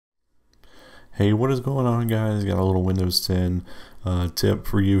Hey, what is going on, guys? Got a little Windows 10 tip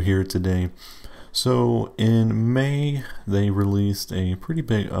for you here today. So in May, they released a pretty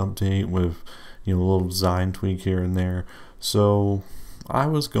big update with a little design tweak here and there. So I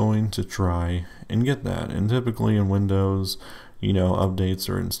was going to try and get that. And typically in Windows, updates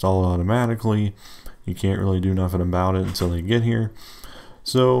are installed automatically. You can't really do nothing about it until they get here.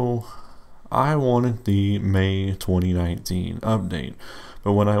 So I wanted the May 2019 update.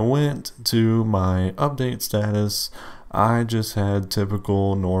 But when I went to my update status, I just had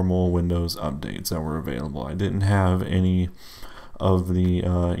typical normal Windows updates that were available. I didn't have any of the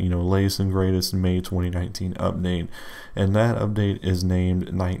latest and greatest May 2019 update, and that update is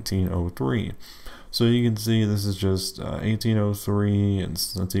named 1903. So you can see this is just 1803, and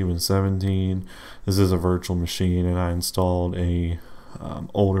it's even 17. This is a virtual machine, and I installed a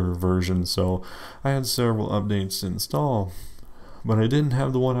older version, so I had several updates to install, but I didn't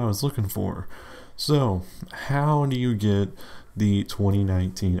have the one I was looking for. So how do you get the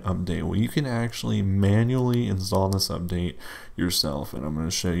 2019 update? Well, you can actually manually install this update yourself, and I'm going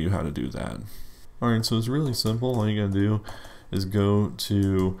to show you how to do that. Alright, so it's really simple. All you got to do is go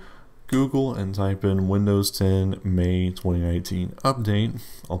to Google and type in Windows 10 May 2019 update.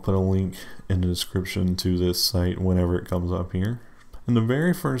 I'll put a link in the description to this site whenever it comes up here. And the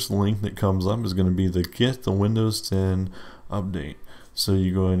very first link that comes up is going to be the Get the Windows 10 update. So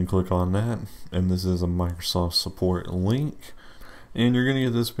you go ahead and click on that, and this is a Microsoft support link, and you're going to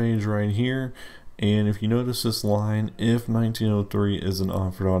get this page right here. And if you notice this line, if 1903 isn't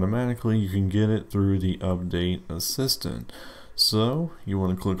offered automatically, you can get it through the Update Assistant. So you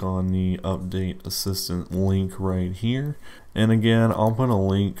want to click on the Update Assistant link right here, and again, I'll put a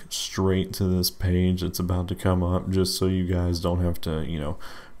link straight to this page that's about to come up, just so you guys don't have to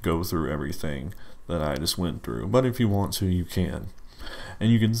go through everything that I just went through. But if you want to, you can.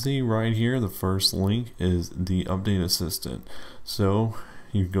 And you can see right here, the first link is the Update Assistant. So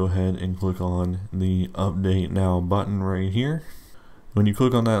you go ahead and click on the Update Now button right here. When you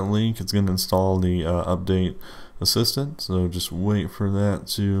click on that link, it's going to install the Update Assistant. So just wait for that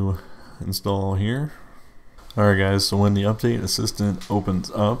to install here. Alright guys, so when the Update Assistant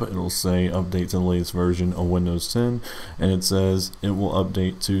opens up, it'll say update to the latest version of Windows 10, and it says it will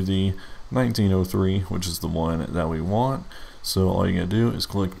update to the 1903, which is the one that we want. So all you gotta do is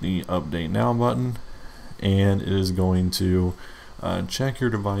click the Update Now button, and it is going to check your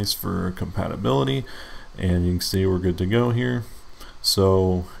device for compatibility, and you can see we're good to go here.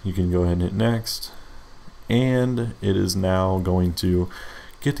 So you can go ahead and hit next, and it is now going to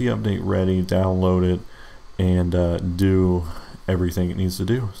get the update ready, download it, and do everything it needs to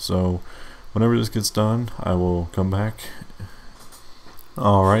do. So whenever this gets done, I will come back.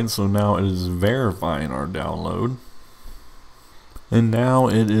 Alright, so now it is verifying our download, and now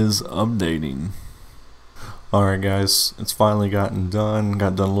it is updating. Alright guys, it's finally got done a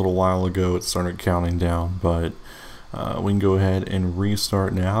little while ago. It started counting down, but we can go ahead and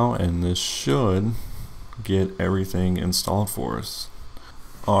restart now, and this should get everything installed for us.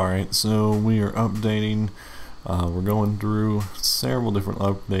 Alright, so we are updating. We're going through several different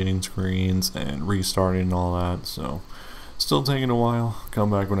updating screens and restarting and all that, so still taking a while.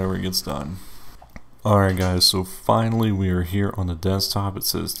 Come back whenever it gets done. Alright guys, so finally we are here on the desktop. It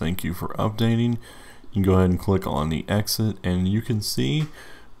says thank you for updating. You can go ahead and click on the exit, and you can see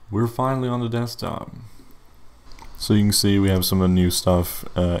we're finally on the desktop. So you can see we have some of the new stuff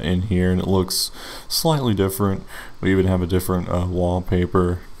in here, and it looks slightly different. We even have a different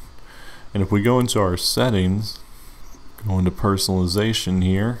wallpaper. And if we go into our settings, go into personalization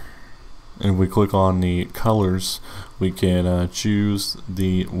here, and if we click on the colors, we can choose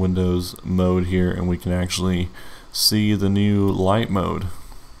the Windows mode here, and we can actually see the new light mode.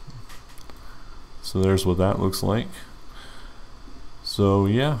 So there's what that looks like. So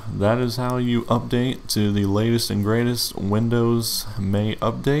yeah, that is how you update to the latest and greatest Windows May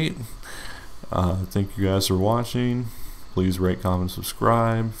update. Thank you guys for watching. Please rate, comment,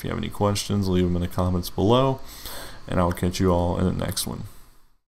 subscribe. If you have any questions, leave them in the comments below, and I'll catch you all in the next one.